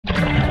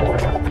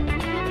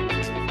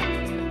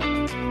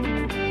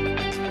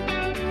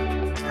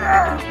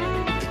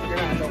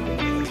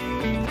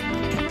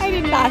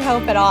not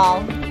help at all.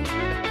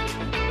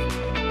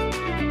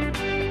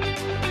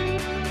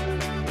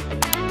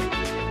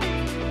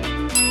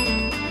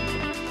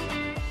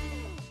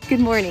 Good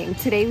morning.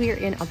 Today we are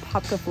in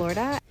Apopka,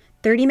 Florida.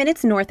 30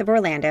 minutes north of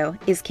Orlando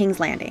is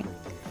Kings Landing.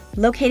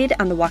 Located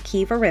on the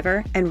Waukeeva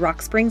River and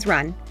Rock Springs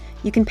Run,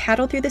 you can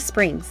paddle through the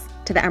springs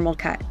to the Emerald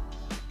Cut.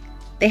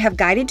 They have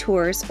guided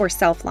tours or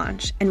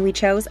self-launch, and we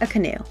chose a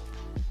canoe.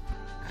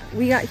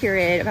 We got here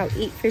at about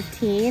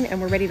 8:15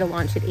 and we're ready to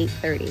launch at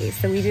 8:30.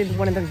 So we did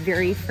one of the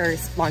very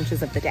first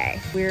launches of the day.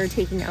 We're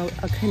taking out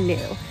a canoe.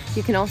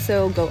 You can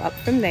also go up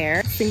from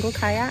there, single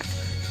kayak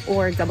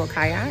or double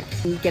kayak.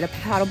 You get a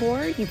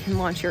paddleboard, you can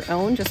launch your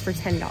own just for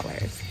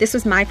 $10. This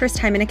was my first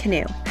time in a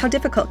canoe. How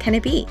difficult can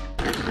it be?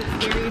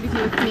 Scary to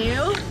do a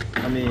canoe?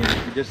 I mean,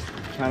 you just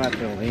try not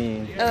to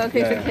lean. Oh,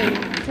 okay, so it can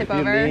tip if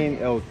over? You lean,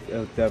 it'll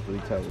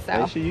definitely tip.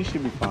 So. You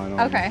should be fine on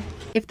Okay. it.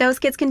 If those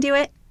kids can do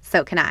it,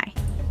 so can I.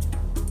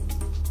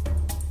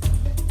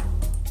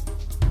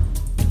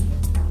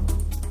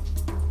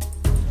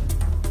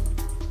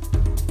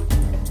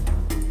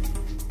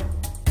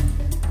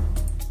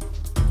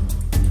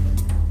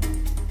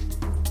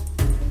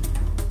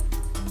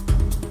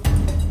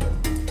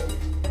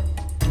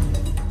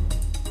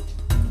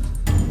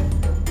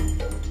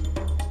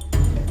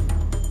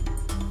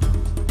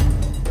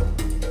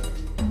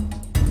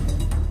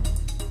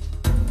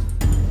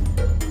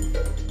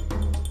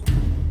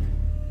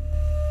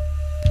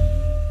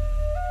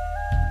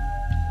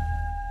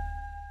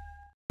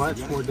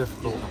 Much more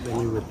difficult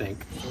than you would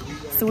think.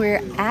 So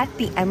we're at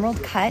the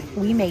Emerald Cut.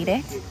 We made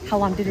it. How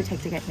long did it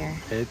take to get here?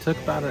 It took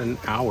about an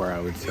hour, I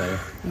would say.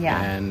 Yeah.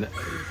 And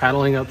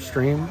paddling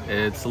upstream,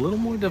 it's a little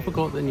more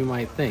difficult than you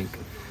might think.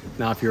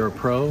 Now, if you're a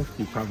pro,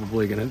 you're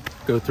probably gonna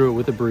go through it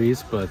with a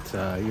breeze, but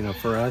you know,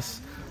 for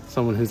us,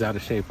 someone who's out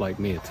of shape like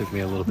me, it took me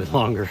a little bit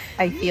longer.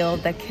 I feel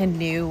the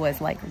canoe was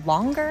like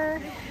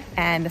longer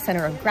and the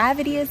center of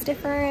gravity is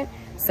different.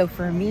 So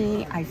for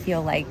me, I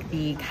feel like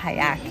the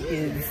kayak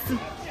is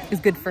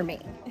good for me.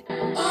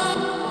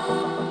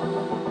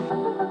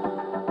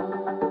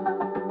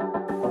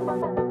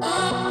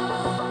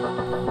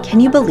 Can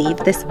you believe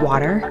this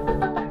water?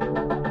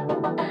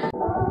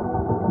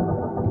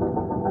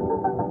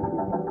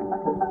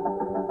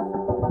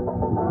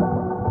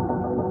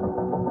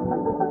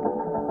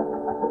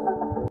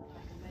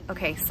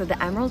 Okay, so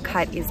the Emerald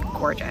Cut is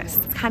gorgeous.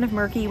 It's kind of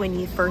murky when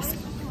you first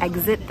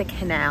exit the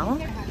canal,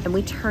 and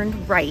we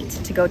turned right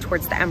to go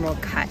towards the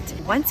Emerald Cut.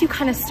 Once you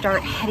kind of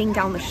start heading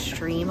down the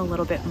stream a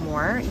little bit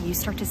more, you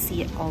start to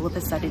see it all of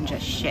a sudden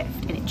just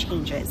shift, and it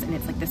changes, and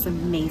it's like this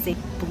amazing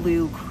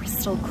blue,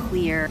 crystal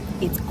clear.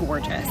 It's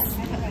gorgeous.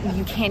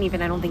 You can't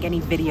even, I don't think any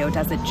video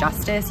does it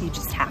justice. You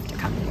just have to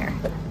come here.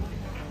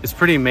 It's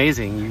pretty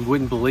amazing. You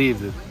wouldn't believe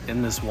that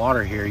in this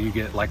water here, you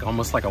get like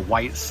almost like a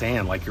white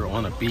sand, like you're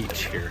on a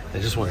beach here. I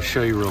just want to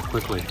show you real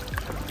quickly.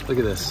 Look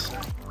at this.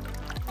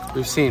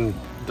 We've seen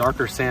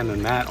darker sand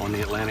than that on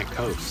the Atlantic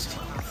coast.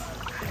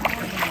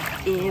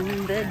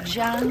 In the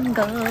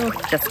jungle.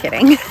 Just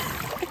kidding.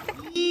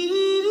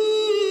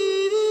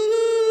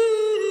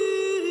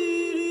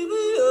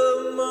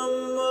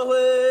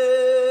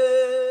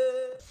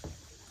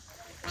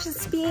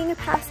 Just being a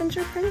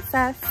passenger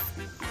princess.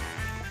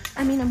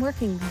 I mean, I'm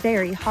working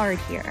very hard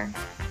here.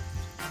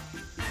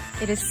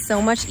 It is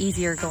so much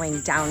easier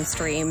going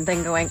downstream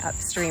than going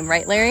upstream,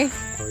 right, Larry?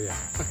 Oh yeah.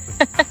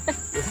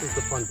 This is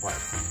the fun part.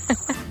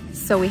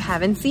 So we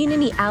haven't seen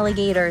any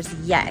alligators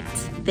yet.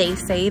 They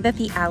say that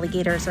the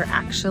alligators are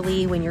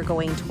actually when you're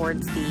going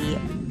towards the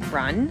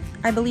run,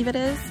 I believe it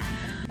is.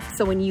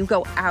 So when you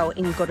go out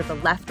and you go to the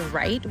left or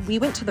right, we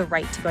went to the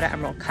right to go to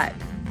Emerald Cut.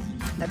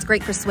 That's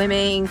great for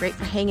swimming, great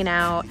for hanging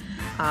out.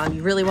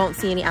 You really won't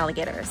see any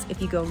alligators.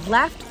 If you go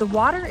left, the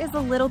water is a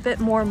little bit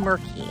more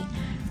murky.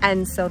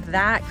 And so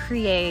that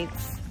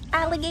creates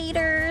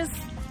alligators.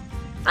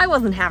 I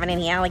wasn't having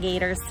any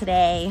alligators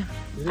today.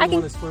 You didn't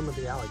want to swim with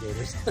the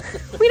alligators.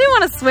 We didn't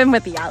want to swim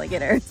with the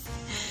alligators.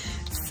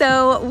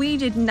 So we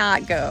did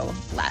not go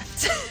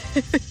left.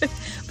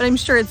 But I'm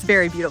sure it's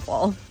very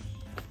beautiful.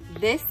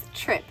 This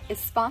trip is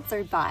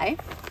sponsored by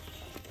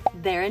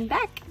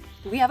Beck.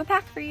 We have a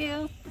pack for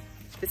you.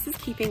 This is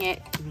keeping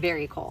it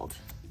very cold.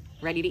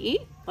 Ready to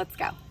eat? Let's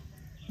go.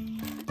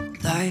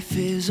 Life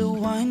is a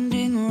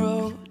winding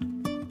road,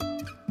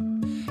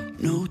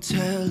 no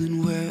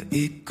telling where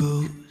it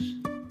goes.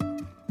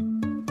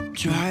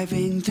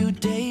 Driving through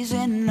days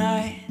and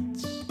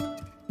nights,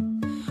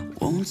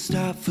 won't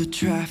stop for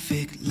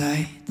traffic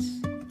lights.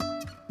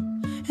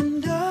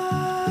 And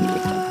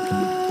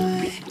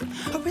I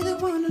really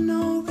wanna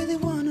know,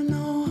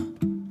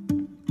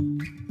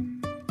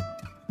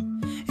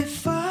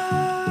 if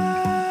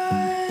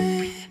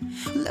I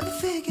will ever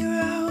figure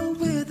out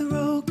where the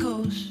road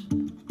goes.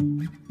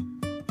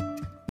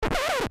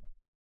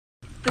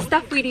 The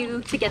stuff we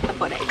do to get the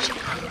footage.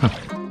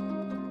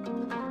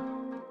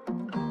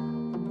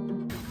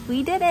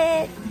 We did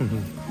it.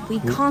 We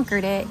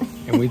conquered it.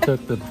 And we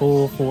took the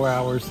full 4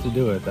 hours to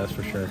do it, that's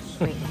for sure.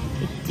 Wait,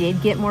 it did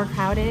get more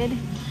crowded,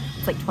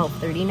 It's like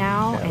 12:30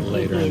 now, and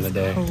it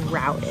is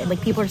crowded.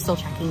 Like, people are still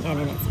checking in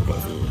and it's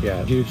busy.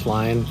 Yeah, huge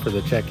line for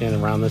the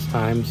check-in around this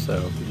time,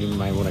 so you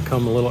might want to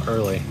come a little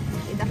early.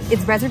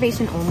 It's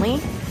reservation only,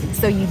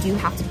 so you do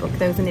have to book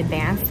those in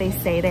advance. They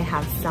say they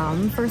have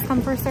some first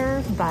come, first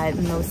serve, but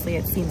mostly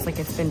it seems like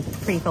it's been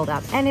pretty filled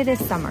up. And it is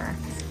summer,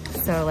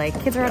 so like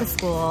kids are out of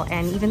school,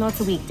 and even though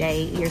it's a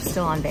weekday, you're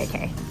still on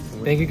vacay.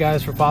 Thank you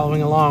guys for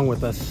following along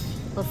with us.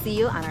 We'll see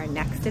you on our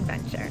next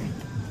adventure.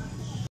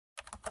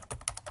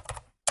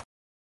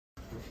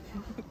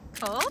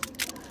 Cold?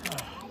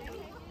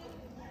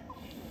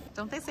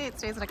 Don't they say it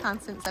stays at a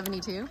constant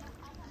 72?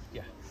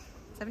 Yeah.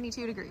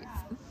 72 degrees.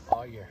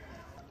 All year.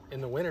 In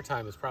the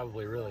wintertime, it's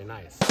probably really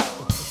nice.